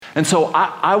And so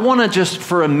I want to just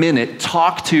for a minute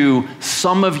talk to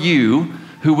some of you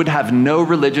who would have no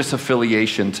religious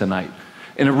affiliation tonight.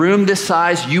 In a room this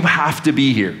size, you have to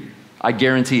be here. I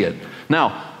guarantee it.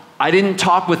 Now, I didn't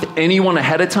talk with anyone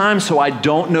ahead of time, so I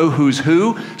don't know who's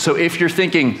who. So if you're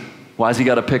thinking, why has he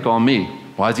got to pick on me?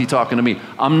 Why is he talking to me?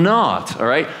 I'm not, all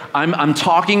right? I'm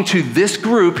talking to this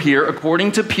group here,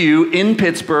 according to Pew, in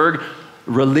Pittsburgh,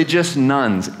 religious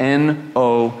nuns, N-O-N-E.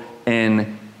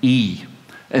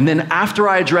 And then after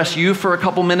I address you for a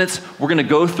couple minutes, we're going to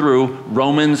go through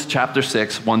Romans chapter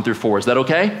 6, 1 through 4. Is that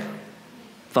okay?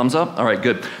 Thumbs up? All right,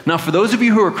 good. Now, for those of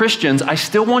you who are Christians, I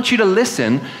still want you to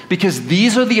listen because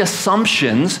these are the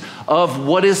assumptions of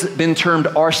what has been termed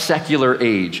our secular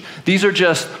age. These are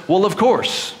just, well, of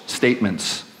course,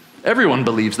 statements. Everyone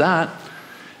believes that.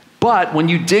 But when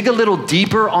you dig a little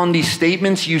deeper on these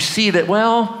statements, you see that,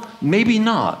 well, maybe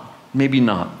not. Maybe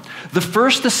not. The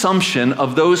first assumption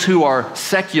of those who are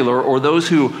secular or those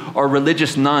who are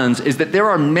religious nuns is that there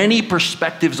are many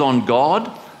perspectives on God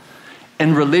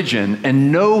and religion,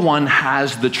 and no one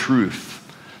has the truth.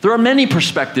 There are many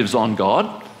perspectives on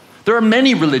God. There are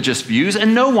many religious views,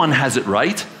 and no one has it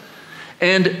right.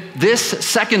 And this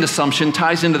second assumption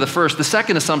ties into the first. The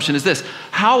second assumption is this: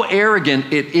 how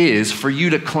arrogant it is for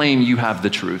you to claim you have the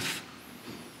truth.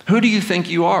 Who do you think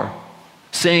you are,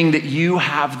 saying that you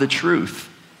have the truth?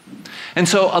 And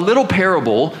so a little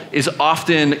parable is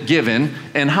often given,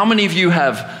 and how many of you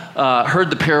have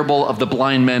heard the parable of the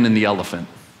blind men and the elephant?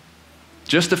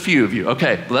 Just a few of you.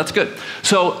 Okay, well, that's good.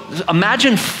 So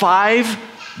imagine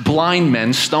 5 blind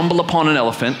men stumble upon an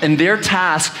elephant, and their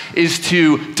task is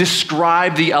to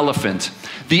describe the elephant.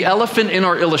 The elephant in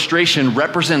our illustration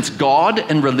represents God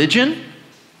and religion,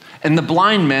 and the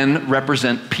blind men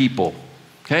represent people.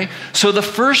 Okay? So the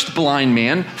first blind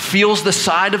man feels the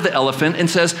side of the elephant and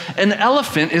says, an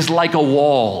elephant is like a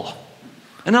wall.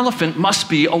 An elephant must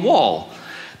be a wall.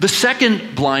 The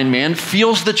second blind man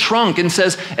feels the trunk and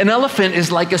says, an elephant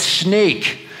is like a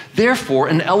snake. Therefore,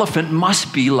 an elephant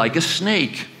must be like a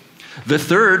snake. The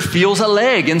third feels a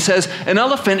leg and says, an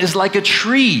elephant is like a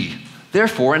tree.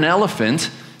 Therefore, an elephant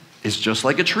is just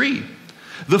like a tree.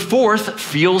 The fourth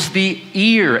feels the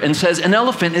ear and says, an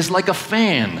elephant is like a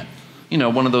fan. You know,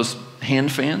 one of those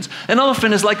hand fans. An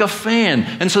elephant is like a fan,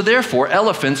 and so therefore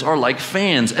elephants are like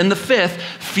fans. And the fifth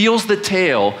feels the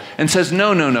tail and says,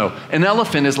 no, an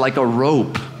elephant is like a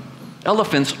rope.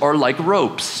 Elephants are like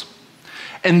ropes.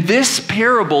 And this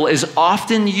parable is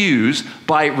often used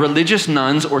by religious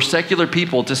nuns or secular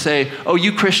people to say, oh,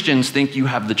 you Christians think you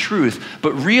have the truth,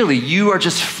 but really you are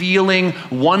just feeling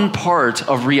one part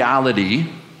of reality,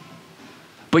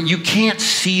 but you can't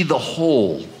see the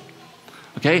whole.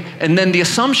 Okay? And then the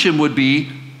assumption would be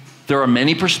there are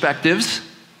many perspectives,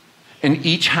 and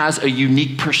each has a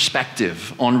unique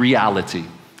perspective on reality,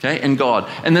 okay, and God.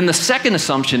 And then the second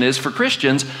assumption is, for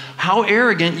Christians, how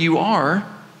arrogant you are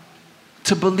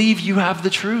to believe you have the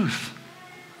truth.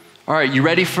 All right, you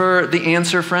ready for the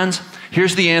answer, friends?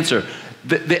 Here's the answer.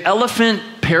 The elephant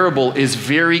parable is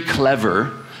very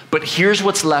clever, but here's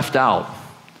what's left out.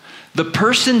 The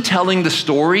person telling the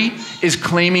story is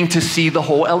claiming to see the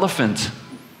whole elephant.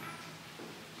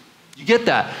 You get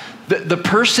that? The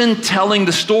person telling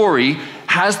the story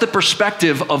has the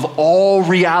perspective of all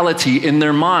reality in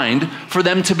their mind for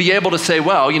them to be able to say,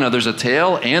 well, you know, there's a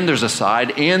tail and there's a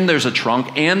side and there's a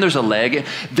trunk and there's a leg.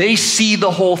 They see the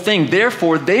whole thing.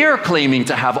 Therefore, they are claiming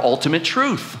to have ultimate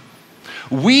truth.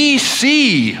 We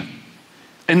see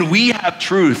and we have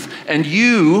truth, and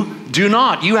you do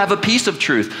not. You have a piece of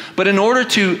truth. But in order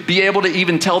to be able to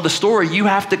even tell the story, you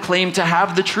have to claim to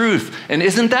have the truth. And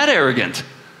isn't that arrogant?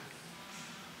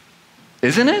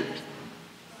 Isn't it?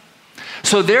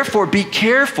 So therefore, be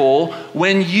careful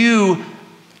when you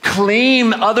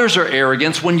claim others are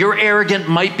arrogant, when your arrogance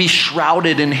might be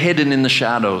shrouded and hidden in the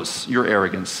shadows, your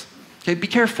arrogance. Okay, be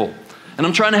careful. And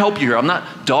I'm trying to help you here. I'm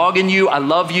not dogging you. I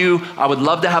love you. I would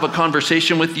love to have a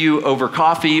conversation with you over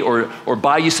coffee or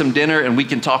buy you some dinner, and we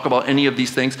can talk about any of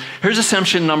these things. Here's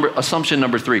assumption number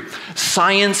 3.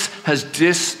 Science has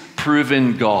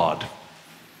disproven God.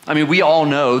 I mean, we all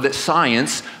know that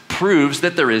science proves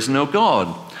that there is no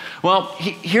God. Well,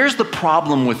 here's the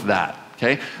problem with that,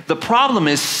 okay? The problem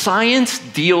is science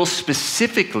deals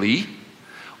specifically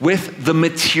with the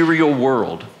material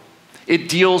world. It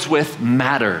deals with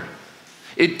matter.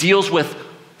 It deals with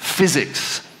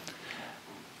physics.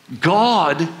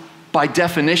 God, by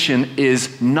definition,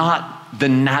 is not the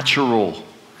natural.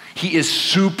 He is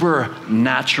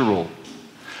supernatural.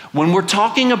 When we're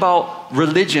talking about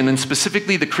religion, and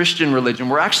specifically the Christian religion,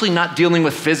 we're actually not dealing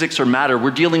with physics or matter.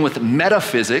 We're dealing with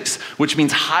metaphysics, which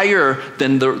means higher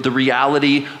than the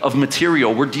reality of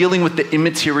material. We're dealing with the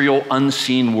immaterial,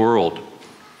 unseen world.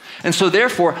 And so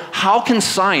therefore, how can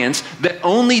science that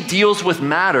only deals with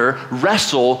matter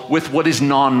wrestle with what is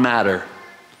non-matter?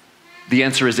 The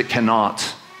answer is it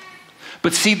cannot.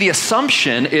 But see, the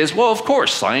assumption is, well, of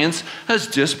course, science has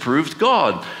disproved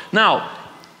God. Now,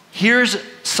 here's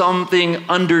something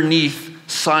underneath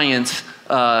science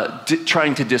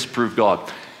trying to disprove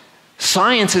God.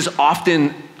 Science is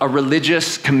often a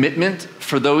religious commitment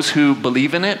for those who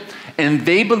believe in it, and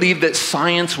they believe that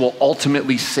science will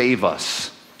ultimately save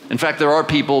us. In fact, there are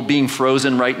people being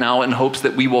frozen right now in hopes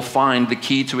that we will find the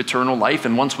key to eternal life,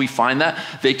 and once we find that,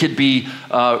 they could be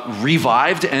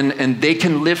revived and they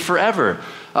can live forever.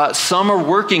 Some are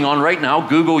working on right now,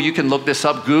 Google, you can look this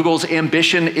up, Google's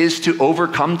ambition is to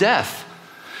overcome death.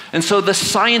 And so the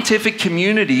scientific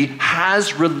community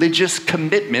has religious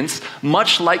commitments,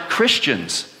 much like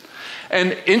Christians.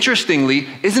 And interestingly,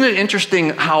 isn't it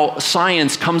interesting how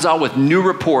science comes out with new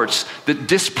reports that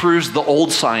disproves the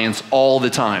old science all the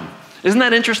time? Isn't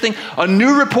that interesting? A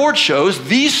new report shows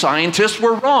these scientists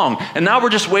were wrong. And now we're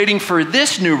just waiting for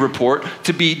this new report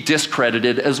to be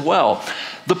discredited as well.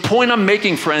 The point I'm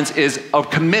making, friends, is a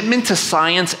commitment to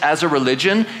science as a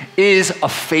religion is a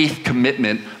faith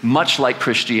commitment, much like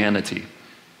Christianity.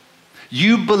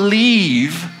 You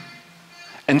believe,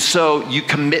 and so you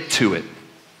commit to it.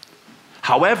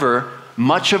 However,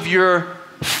 much of your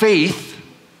faith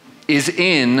is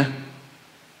in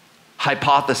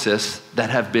hypotheses that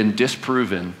have been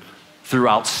disproven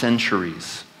throughout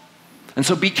centuries. And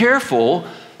so be careful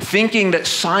thinking that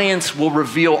science will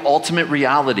reveal ultimate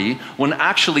reality when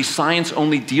actually science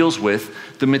only deals with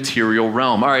the material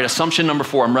realm. All right, assumption number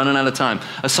 4, I'm running out of time.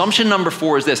 Assumption number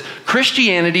 4 is this: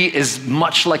 Christianity is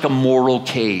much like a moral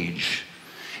cage.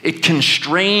 It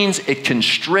constrains, it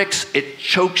constricts, it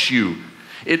chokes you.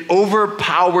 It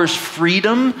overpowers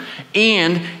freedom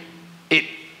and it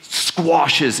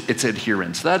squashes its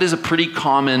adherents. That is a pretty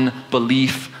common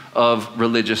belief of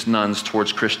religious nuns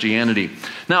towards Christianity.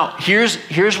 Now, here's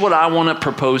what I want to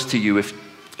propose to you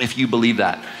if you believe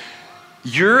that.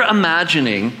 You're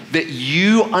imagining that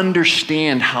you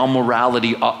understand how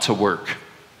morality ought to work.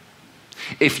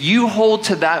 If you hold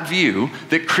to that view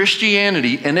that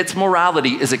Christianity and its morality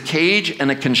is a cage and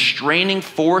a constraining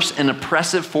force and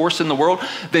oppressive force in the world,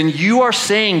 then you are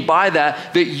saying by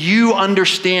that you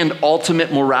understand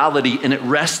ultimate morality and it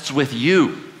rests with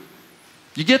you.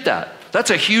 You get that? That's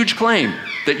a huge claim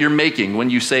that you're making when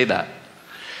you say that.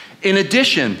 In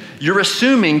addition, you're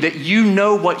assuming that you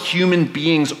know what human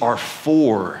beings are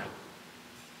for.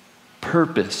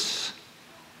 Purpose.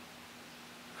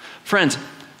 Friends,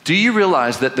 do you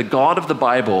realize that the God of the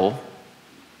Bible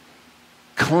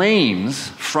claims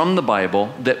from the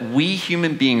Bible that we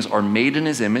human beings are made in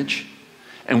His image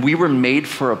and we were made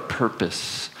for a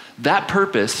purpose? That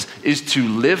purpose is to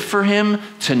live for Him,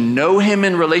 to know Him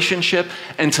in relationship,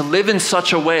 and to live in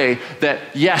such a way that,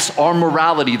 yes, our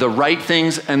morality, the right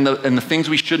things and the things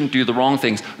we shouldn't do, the wrong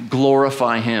things,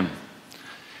 glorify Him.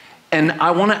 And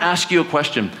I want to ask you a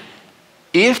question.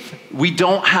 If we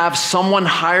don't have someone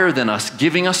higher than us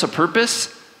giving us a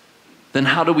purpose, then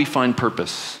how do we find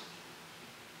purpose?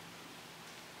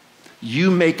 You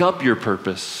make up your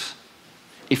purpose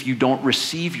if you don't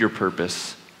receive your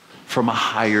purpose from a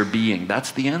higher being.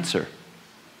 That's the answer.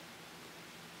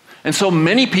 And so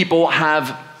many people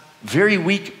have very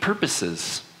weak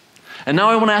purposes. And now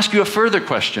I want to ask you a further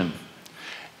question.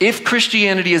 If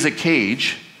Christianity is a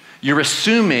cage, you're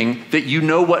assuming that you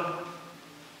know what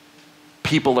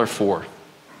people are for.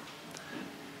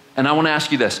 And I want to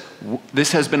ask you this.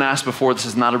 This has been asked before. This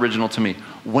is not original to me.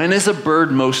 When is a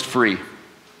bird most free?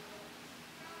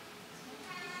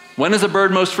 When is a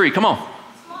bird most free? Come on.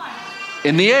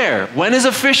 In the air. When is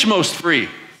a fish most free?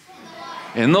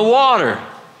 In the water,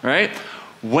 right?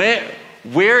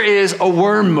 Where is a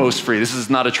worm most free? This is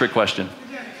not a trick question.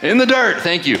 In the dirt.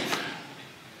 Thank you.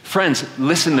 Friends,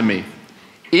 listen to me.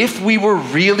 If we were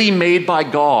really made by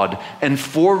God and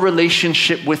for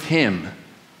relationship with Him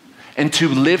and to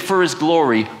live for His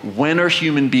glory, when are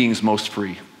human beings most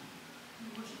free?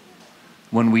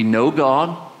 When we know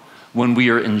God, when we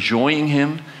are enjoying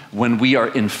Him, when we are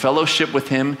in fellowship with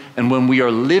Him, and when we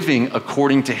are living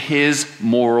according to His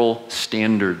moral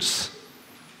standards.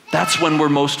 That's when we're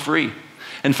most free.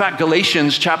 In fact,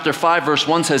 Galatians chapter 5 verse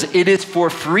 1 says, "It is for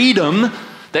freedom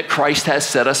that Christ has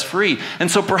set us free." And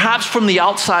so perhaps from the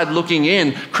outside looking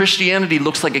in, Christianity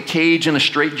looks like a cage and a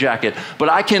straitjacket. But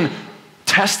I can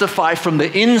testify from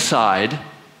the inside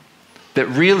that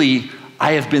really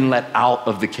I have been let out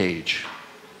of the cage.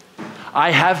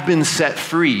 I have been set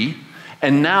free,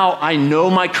 and now I know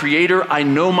my Creator, I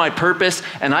know my purpose,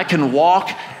 and I can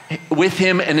walk with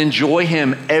Him and enjoy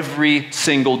Him every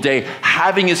single day,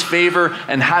 having His favor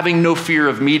and having no fear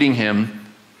of meeting Him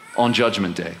on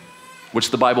Judgment Day, which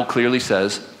the Bible clearly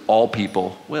says all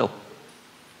people will.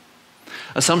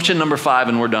 Assumption number 5,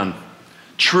 and we're done.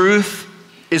 Truth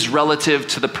is relative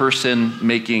to the person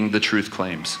making the truth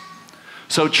claims.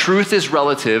 So truth is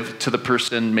relative to the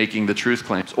person making the truth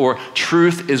claims, or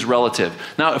truth is relative.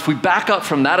 Now, if we back up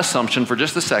from that assumption for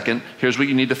just a second, here's what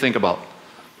you need to think about.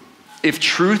 If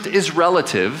truth is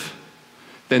relative,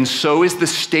 then so is the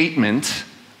statement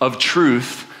of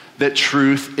truth that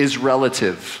truth is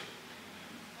relative.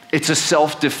 It's a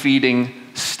self-defeating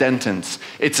sentence.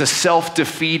 It's a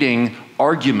self-defeating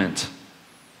argument.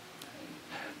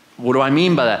 What do I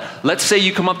mean by that? Let's say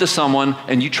you come up to someone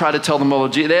and you try to tell them,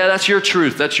 yeah, that's your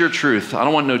truth. That's your truth. I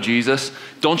don't want to know Jesus.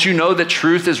 Don't you know that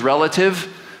truth is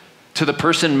relative to the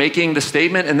person making the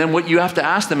statement? And then what you have to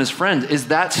ask them is, friend, is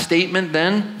that statement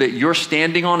then that you're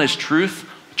standing on as truth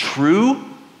true?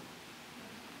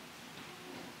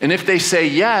 And if they say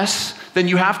yes, then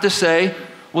you have to say,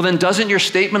 well, then doesn't your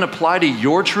statement apply to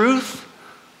your truth?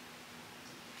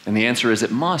 And the answer is it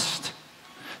must.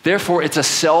 Therefore, it's a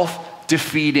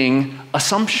self-defeating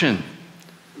assumption.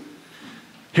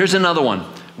 Here's another one.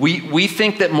 We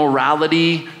think that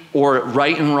morality or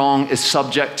right and wrong is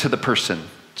subject to the person.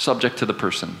 Subject to the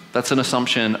person. That's an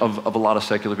assumption of a lot of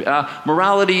secular people.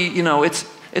 Morality,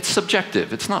 it's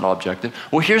subjective. It's not objective.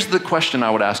 Well, here's the question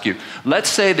I would ask you. Let's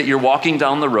say that you're walking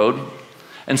down the road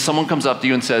and someone comes up to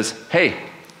you and says, hey,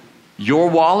 your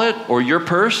wallet or your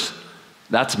purse,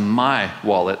 that's my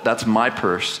wallet, that's my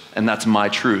purse, and that's my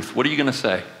truth. What are you going to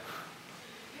say?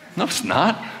 No, it's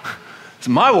not. It's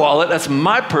my wallet, that's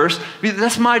my purse,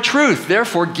 that's my truth.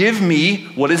 Therefore, give me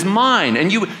what is mine.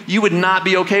 And you would not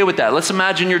be okay with that. Let's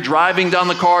imagine you're driving down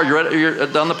the car, you're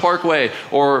down the parkway,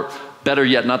 or better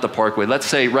yet, not the parkway. Let's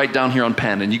say right down here on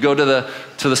Penn, and you go to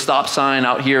the stop sign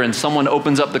out here, and someone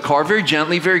opens up the car very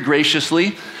gently, very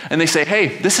graciously, and they say,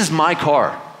 hey, this is my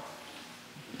car.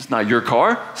 It's not your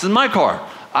car, this is my car.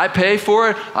 I pay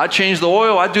for it, I change the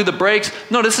oil, I do the brakes.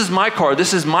 No, this is my car,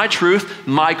 this is my truth,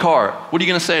 my car. What are you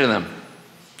going to say to them?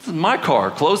 This is my car.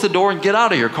 Close the door and get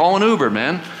out of here. Call an Uber,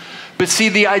 man. But see,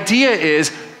 the idea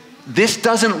is this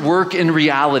doesn't work in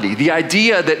reality. The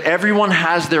idea that everyone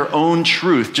has their own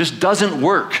truth just doesn't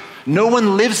work. No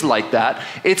one lives like that.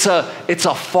 It's a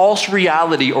false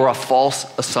reality or a false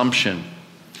assumption.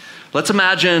 Let's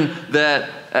imagine that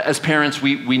as parents,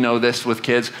 we know this with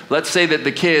kids. Let's say that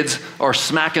the kids are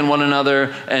smacking one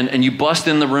another and you bust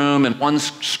in the room and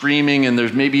one's screaming and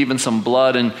there's maybe even some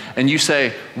blood and you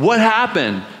say, what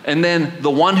happened? And then the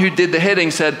one who did the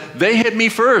hitting said, they hit me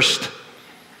first.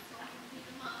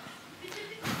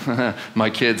 My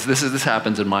kids, this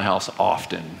happens in my house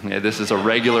often. Yeah, this is a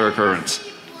regular occurrence.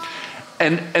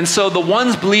 And so the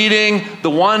one's bleeding, the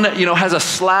one, has a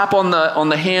slap on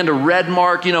the hand, a red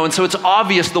mark, and so it's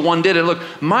obvious the one did it.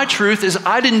 Look, my truth is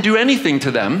I didn't do anything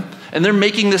to them, and they're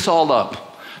making this all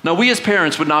up. Now, we as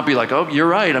parents would not be like, oh, you're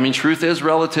right. I mean, truth is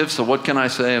relative, so what can I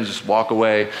say? And just walk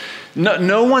away.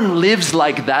 No one lives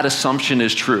like that assumption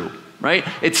is true, right?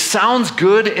 It sounds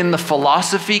good in the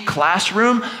philosophy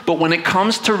classroom, but when it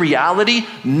comes to reality,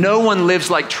 no one lives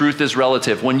like truth is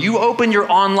relative. When you open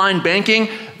your online banking,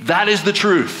 that is the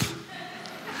truth.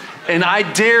 And I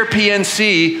dare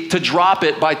PNC to drop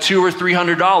it by $200 or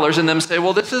 $300 and then say,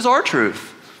 well, this is our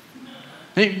truth.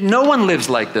 No one lives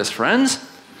like this, friends.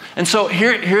 And so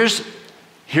here's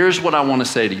what I want to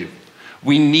say to you.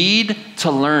 We need to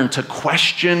learn to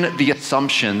question the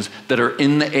assumptions that are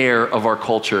in the air of our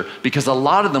culture, because a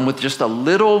lot of them, with just a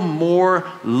little more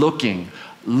looking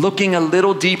a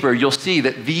little deeper, you'll see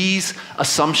that these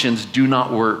assumptions do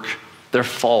not work. They're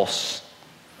false.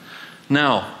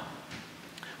 Now,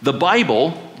 the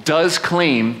Bible does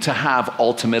claim to have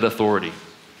ultimate authority.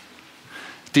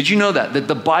 Did you know that? That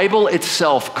the Bible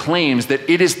itself claims that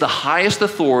it is the highest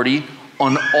authority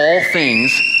on all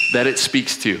things that it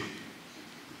speaks to.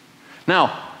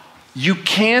 Now, you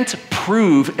can't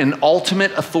prove an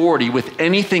ultimate authority with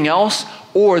anything else,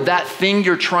 or that thing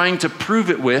you're trying to prove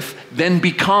it with then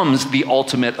becomes the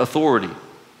ultimate authority.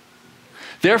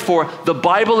 Therefore, the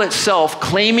Bible itself,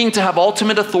 claiming to have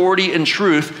ultimate authority and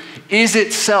truth, is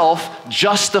itself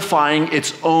justifying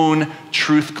its own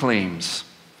truth claims.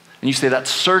 And you say,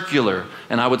 that's circular.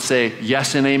 And I would say,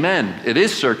 yes and amen. It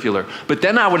is circular. But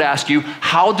then I would ask you,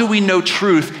 how do we know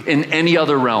truth in any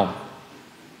other realm?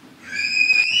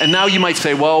 And now you might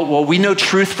say, well, we know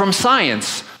truth from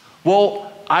science.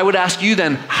 Well, I would ask you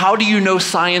then, how do you know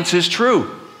science is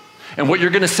true? And what you're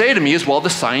going to say to me is, well, the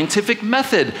scientific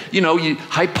method,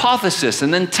 hypothesis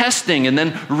and then testing and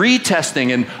then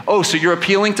retesting. And, so you're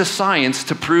appealing to science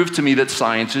to prove to me that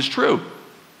science is true.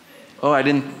 Oh, I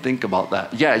didn't think about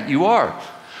that. Yeah, you are.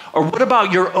 Or what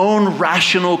about your own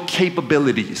rational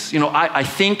capabilities? I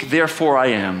think, therefore I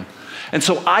am. And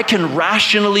so I can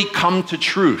rationally come to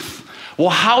truth. Well,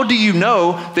 how do you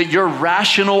know that your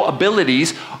rational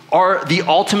abilities are the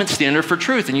ultimate standard for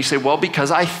truth? And you say, well, because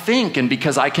I think and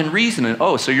because I can reason.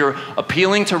 And so you're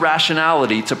appealing to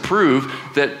rationality to prove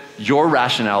that your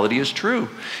rationality is true.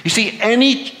 You see,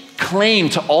 any claim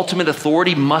to ultimate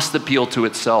authority must appeal to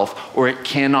itself, or it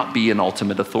cannot be an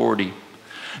ultimate authority.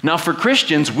 Now, for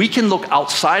Christians, we can look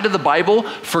outside of the Bible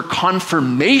for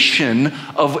confirmation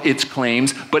of its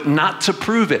claims, but not to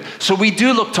prove it. So we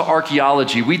do look to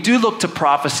archaeology, we do look to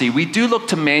prophecy, we do look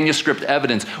to manuscript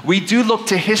evidence, we do look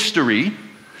to history,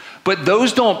 but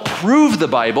those don't prove the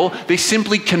Bible, they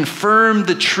simply confirm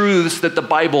the truths that the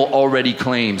Bible already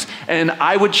claims. And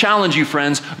I would challenge you,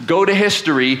 friends, go to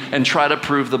history and try to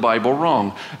prove the Bible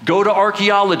wrong. Go to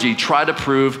archaeology, try to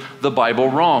prove the Bible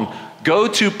wrong. Go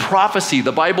to prophecy,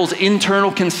 the Bible's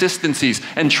internal consistencies,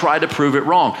 and try to prove it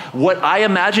wrong. What I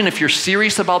imagine, if you're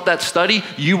serious about that study,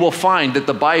 you will find that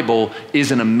the Bible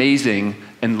is an amazing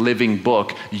and living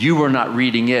book. You are not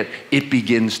reading it, it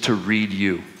begins to read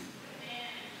you.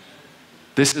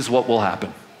 This is what will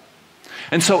happen.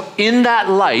 And so in that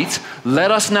light,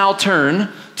 let us now turn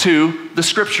to the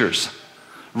scriptures.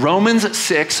 Romans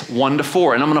 6,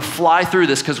 1-4. And I'm going to fly through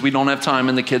this because we don't have time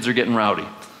and the kids are getting rowdy.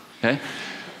 Okay?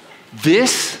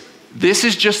 This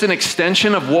is just an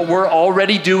extension of what we're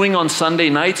already doing on Sunday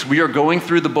nights. We are going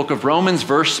through the book of Romans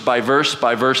verse by verse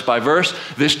by verse by verse.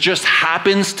 This just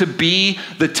happens to be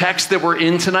the text that we're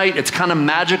in tonight. It's kind of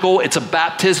magical. It's a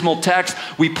baptismal text.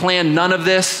 We planned none of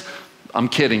this. I'm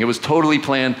kidding. It was totally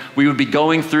planned. We would be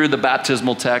going through the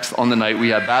baptismal text on the night we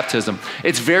had baptism.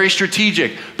 It's very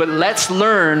strategic, but let's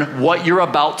learn what you're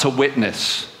about to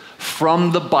witness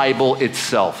from the Bible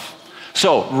itself.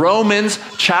 So, Romans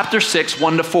chapter 6,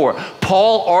 1-4.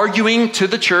 Paul, arguing to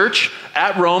the church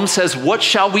at Rome, says, what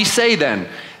shall we say then?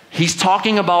 He's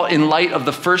talking about in light of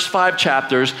the first 5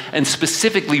 chapters, and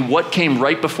specifically what came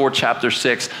right before chapter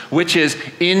 6, which is,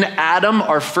 in Adam,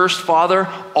 our first father,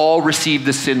 all received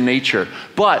the sin nature.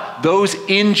 But those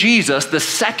in Jesus, the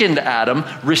second Adam,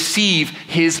 receive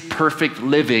his perfect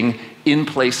living in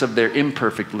place of their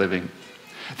imperfect living.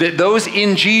 That those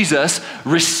in Jesus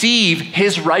receive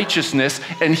his righteousness,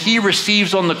 and he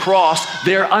receives on the cross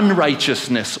their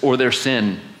unrighteousness or their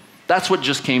sin. That's what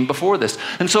just came before this.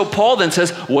 And so Paul then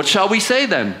says, what shall we say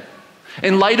then?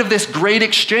 In light of this great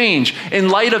exchange, in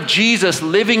light of Jesus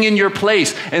living in your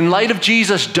place, in light of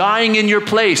Jesus dying in your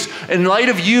place, in light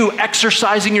of you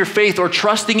exercising your faith or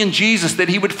trusting in Jesus that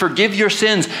he would forgive your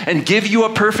sins and give you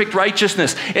a perfect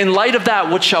righteousness, in light of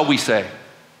that, what shall we say?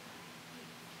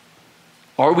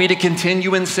 Are we to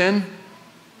continue in sin,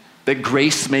 that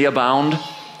grace may abound?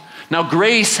 Now,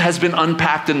 grace has been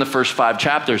unpacked in the first 5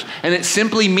 chapters, and it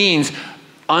simply means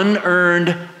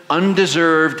unearned,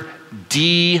 undeserved,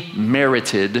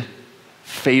 demerited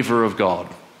favor of God.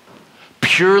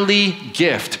 Purely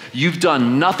gift. You've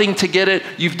done nothing to get it.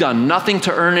 You've done nothing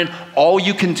to earn it. All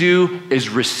you can do is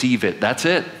receive it. That's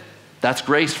it. That's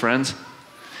grace, friends.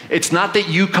 It's not that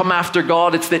you come after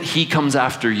God, it's that he comes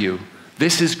after you.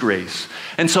 This is grace.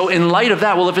 And so in light of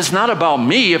that, well, if it's not about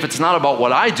me, if it's not about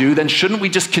what I do, then shouldn't we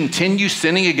just continue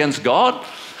sinning against God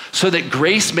so that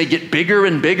grace may get bigger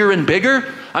and bigger and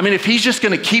bigger? I mean, if he's just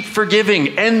going to keep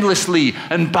forgiving endlessly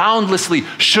and boundlessly,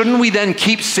 shouldn't we then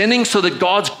keep sinning so that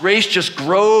God's grace just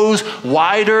grows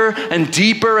wider and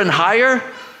deeper and higher?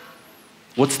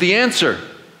 What's the answer?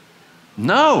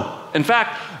 No. In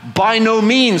fact, by no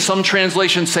means, some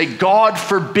translations say, God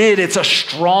forbid. It's a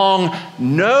strong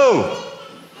no.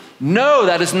 No,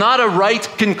 that is not a right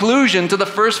conclusion to the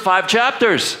first 5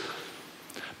 chapters.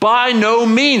 By no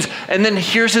means. And then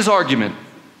here's his argument.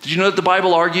 Did you know that the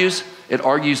Bible argues? It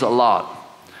argues a lot.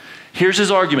 Here's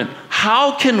his argument.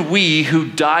 How can we who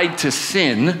died to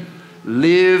sin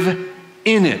live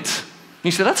in it?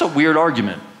 You say, that's a weird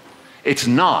argument. It's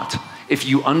not, if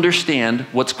you understand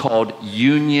what's called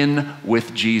union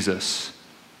with Jesus.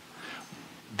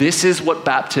 This is what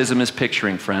baptism is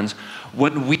picturing, friends.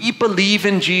 When we believe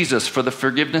in Jesus for the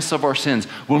forgiveness of our sins,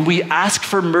 when we ask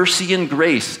for mercy and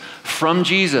grace from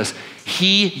Jesus,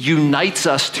 he unites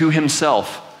us to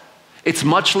himself. It's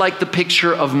much like the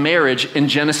picture of marriage in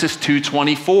Genesis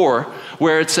 2:24,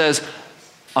 where it says,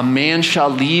 a man shall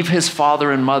leave his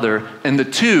father and mother, and the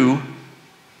two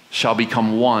shall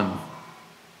become one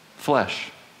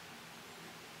flesh.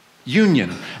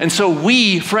 Union. And so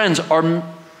we, friends, are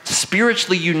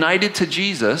spiritually united to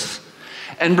Jesus.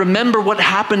 And remember what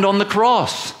happened on the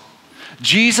cross.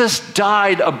 Jesus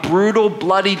died a brutal,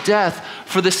 bloody death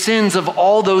for the sins of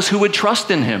all those who would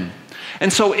trust in him.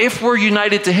 And so if we're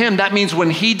united to him, that means when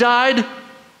he died,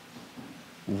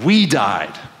 we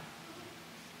died.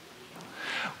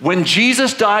 When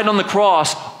Jesus died on the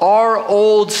cross, our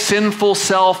old sinful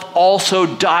self also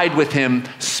died with him,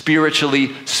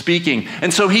 spiritually speaking.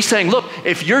 And so he's saying, look,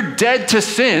 if you're dead to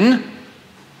sin,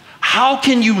 how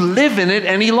can you live in it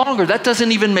any longer? That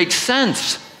doesn't even make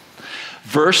sense.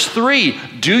 Verse 3,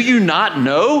 do you not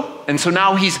know? And so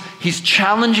now he's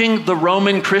challenging the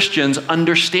Roman Christians'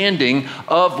 understanding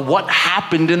of what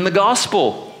happened in the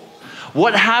gospel.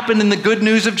 What happened in the good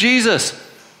news of Jesus?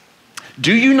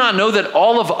 Do you not know that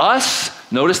all of us,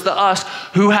 notice the us,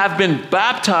 who have been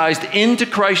baptized into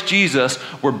Christ Jesus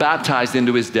were baptized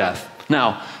into his death?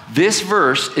 Now, this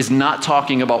verse is not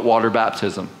talking about water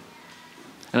baptism.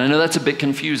 And I know that's a bit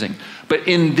confusing. But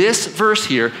in this verse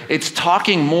here, it's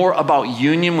talking more about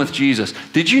union with Jesus.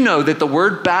 Did you know that the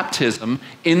word baptism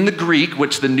in the Greek,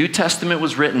 which the New Testament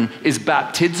was written, is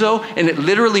baptizo, and it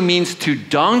literally means to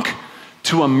dunk,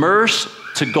 to immerse,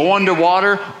 to go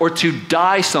underwater, or to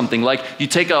dye something. Like you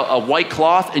take a white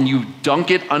cloth and you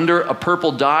dunk it under a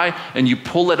purple dye and you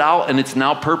pull it out and it's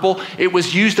now purple. It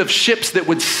was used of ships that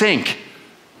would sink.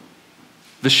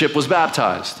 The ship was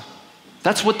baptized.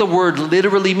 That's what the word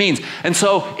literally means. And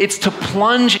so it's to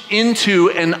plunge into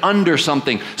and under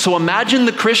something. So imagine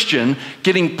the Christian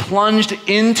getting plunged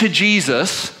into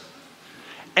Jesus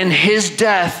and his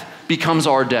death becomes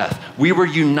our death. We were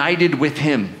united with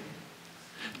him.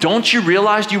 Don't you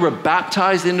realize you were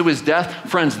baptized into his death?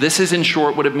 Friends, this is in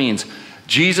short what it means.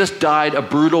 Jesus died a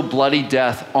brutal, bloody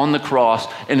death on the cross,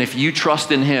 and if you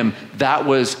trust in him, that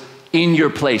was in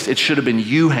your place. It should have been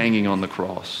you hanging on the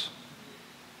cross.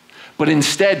 But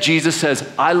instead, Jesus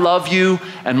says, I love you,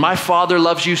 and my Father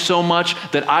loves you so much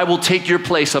that I will take your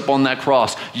place up on that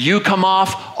cross. You come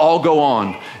off, I'll go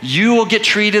on. You will get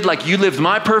treated like you lived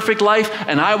my perfect life,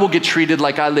 and I will get treated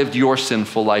like I lived your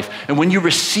sinful life. And when you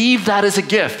receive that as a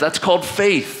gift, that's called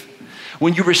faith.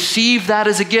 When you receive that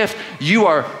as a gift, you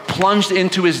are plunged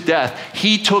into his death.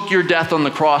 He took your death on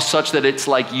the cross such that it's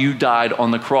like you died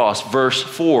on the cross. Verse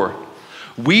 4,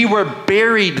 we were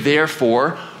buried,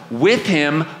 therefore, with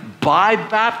him by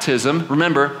baptism.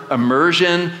 Remember,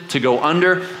 immersion, to go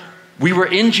under. We were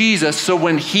in Jesus, so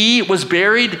when he was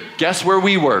buried, guess where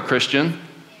we were, Christian?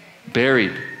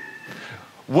 Buried.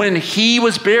 When he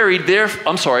was buried,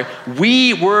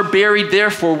 we were buried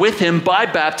therefore with him by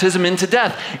baptism into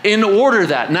death. In order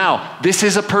that, now, this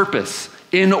is a purpose.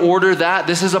 In order that,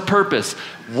 this is a purpose.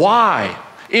 Why?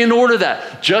 In order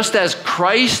that, just as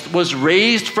Christ was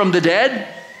raised from the dead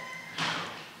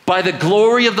by the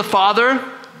glory of the Father,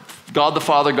 God the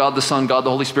Father, God the Son, God the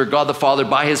Holy Spirit, God the Father,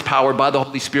 by his power, by the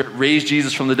Holy Spirit, raised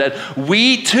Jesus from the dead,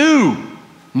 we too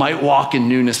might walk in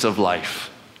newness of life.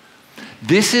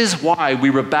 This is why we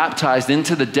were baptized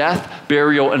into the death,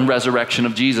 burial, and resurrection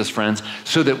of Jesus, friends,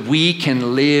 so that we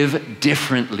can live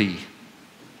differently.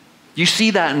 You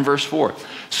see that in verse 4.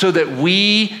 So that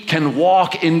we can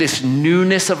walk in this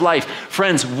newness of life.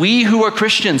 Friends, we who are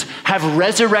Christians have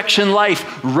resurrection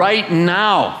life right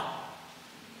now.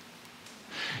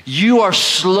 You are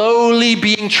slowly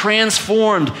being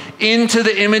transformed into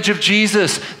the image of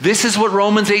Jesus. This is what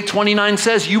Romans 8:29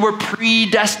 says. You were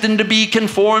predestined to be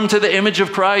conformed to the image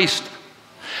of Christ.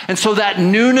 And so that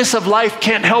newness of life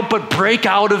can't help but break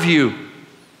out of you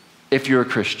if you're a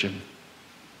Christian.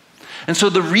 And so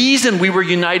the reason we were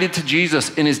united to Jesus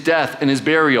in his death and his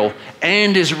burial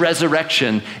and his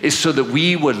resurrection is so that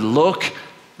we would look,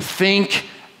 think,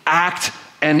 act,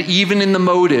 and even in the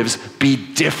motives be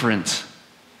different.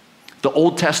 The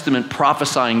Old Testament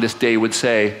prophesying this day would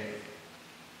say,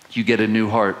 you get a new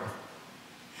heart,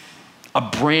 a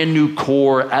brand new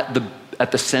core at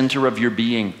the center of your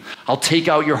being. I'll take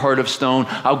out your heart of stone.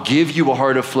 I'll give you a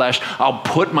heart of flesh. I'll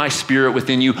put my spirit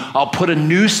within you. I'll put a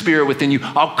new spirit within you.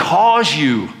 I'll cause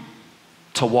you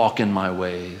to walk in my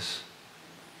ways.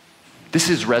 This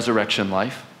is resurrection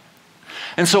life.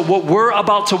 And so what we're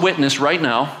about to witness right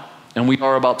now, and we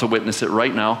are about to witness it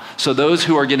right now. So those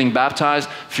who are getting baptized,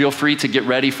 feel free to get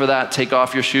ready for that. Take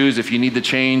off your shoes if you need to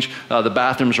change. The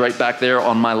bathroom's right back there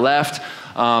on my left.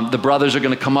 The brothers are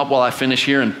going to come up while I finish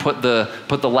here and put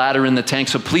the ladder in the tank.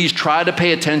 So please try to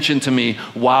pay attention to me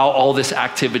while all this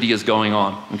activity is going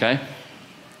on, okay?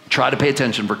 Try to pay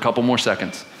attention for a couple more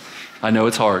seconds. I know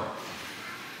it's hard.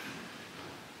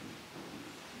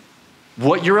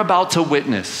 What you're about to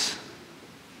witness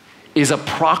is a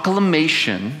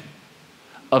proclamation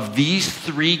of these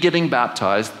three getting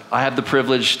baptized, I have the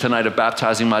privilege tonight of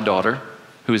baptizing my daughter,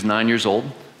 who is 9 years old.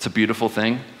 It's a beautiful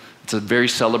thing. It's a very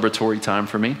celebratory time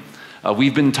for me.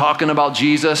 We've been talking about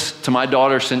Jesus to my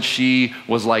daughter since she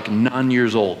was like 9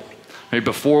 years old. Maybe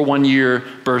before 1 year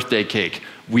birthday cake,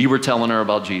 we were telling her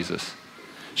about Jesus.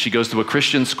 She goes to a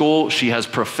Christian school. She has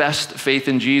professed faith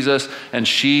in Jesus, and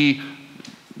she,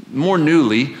 more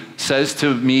newly, says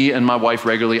to me and my wife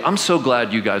regularly, "I'm so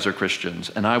glad you guys are Christians,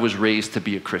 and I was raised to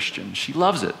be a Christian." She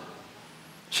loves it.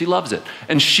 She loves it.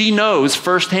 And she knows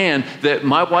firsthand that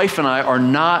my wife and I are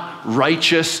not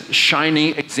righteous,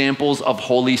 shining examples of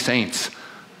holy saints.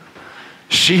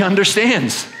 She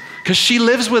understands because she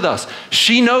lives with us.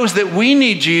 She knows that we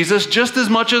need Jesus just as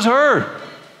much as her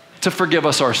to forgive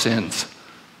us our sins.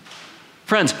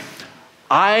 Friends,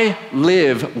 I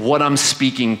live what I'm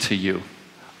speaking to you.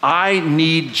 I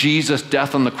need Jesus'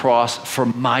 death on the cross for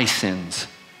my sins,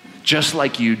 just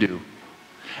like you do.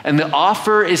 And the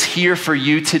offer is here for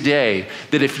you today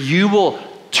that if you will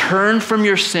turn from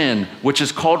your sin, which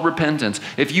is called repentance,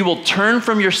 if you will turn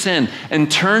from your sin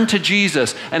and turn to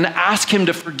Jesus and ask him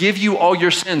to forgive you all your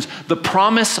sins, the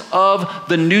promise of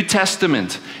the New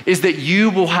Testament is that you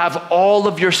will have all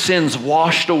of your sins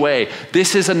washed away.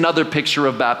 This is another picture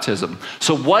of baptism.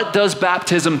 So what does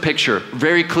baptism picture?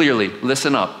 Very clearly,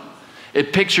 listen up.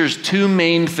 It pictures two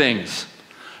main things.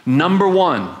 Number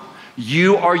one,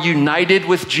 you are united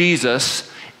with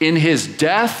Jesus in his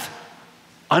death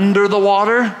under the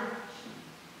water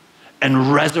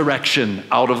and resurrection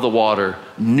out of the water,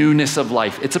 newness of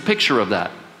life. It's a picture of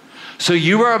that. So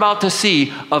you are about to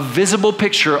see a visible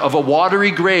picture of a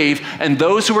watery grave, and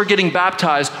those who are getting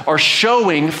baptized are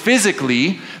showing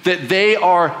physically that they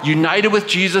are united with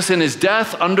Jesus in his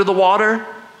death under the water,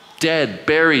 dead,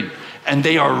 buried, and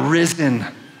they are risen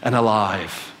and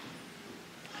alive.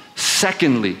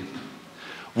 Secondly,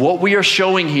 what we are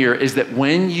showing here is that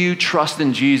when you trust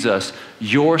in Jesus,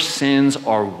 your sins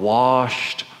are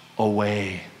washed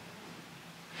away.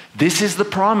 This is the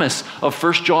promise of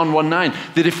 1 John 1:9,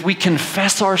 that if we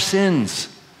confess our sins,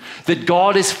 that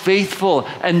God is faithful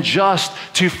and just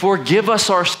to forgive us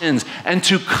our sins and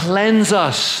to cleanse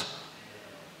us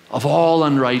of all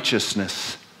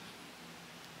unrighteousness.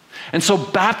 And so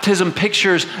baptism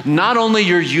pictures not only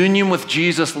your union with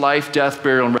Jesus' life, death,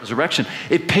 burial, and resurrection,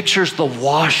 it pictures the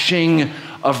washing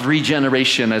of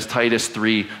regeneration, as Titus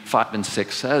 3:5 and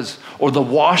 6 says, or the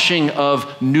washing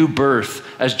of new birth,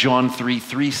 as John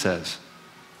 3:3 says.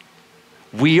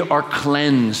 We are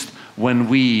cleansed when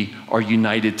we are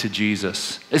united to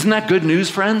Jesus. Isn't that good news,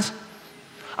 friends?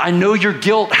 I know your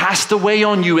guilt has to weigh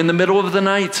on you in the middle of the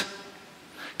night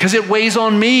because it weighs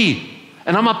on me,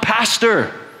 and I'm a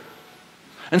pastor.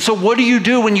 And so what do you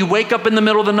do when you wake up in the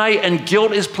middle of the night and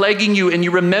guilt is plaguing you and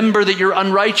you remember that you're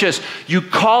unrighteous? You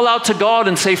call out to God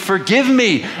and say, "Forgive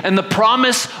me." And the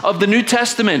promise of the New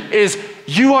Testament is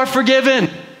you are forgiven.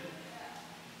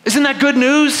 Isn't that good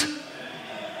news?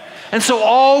 And so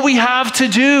all we have to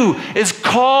do is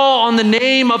call on the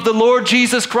name of the Lord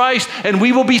Jesus Christ, and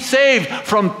we will be saved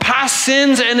from past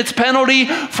sins and its penalty,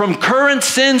 from current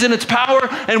sins and its power,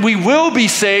 and we will be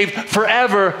saved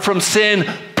forever from sin,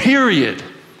 period.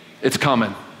 It's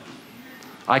coming.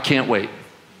 I can't wait.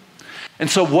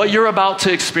 And so what you're about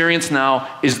to experience now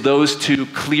is those two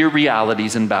clear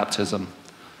realities in baptism.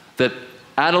 That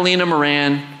Adelina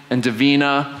Moran and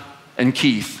Davina and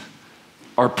Keith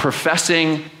are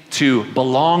professing to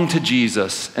belong to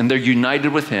Jesus, and they're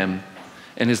united with him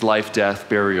in his life, death,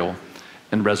 burial,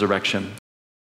 and resurrection.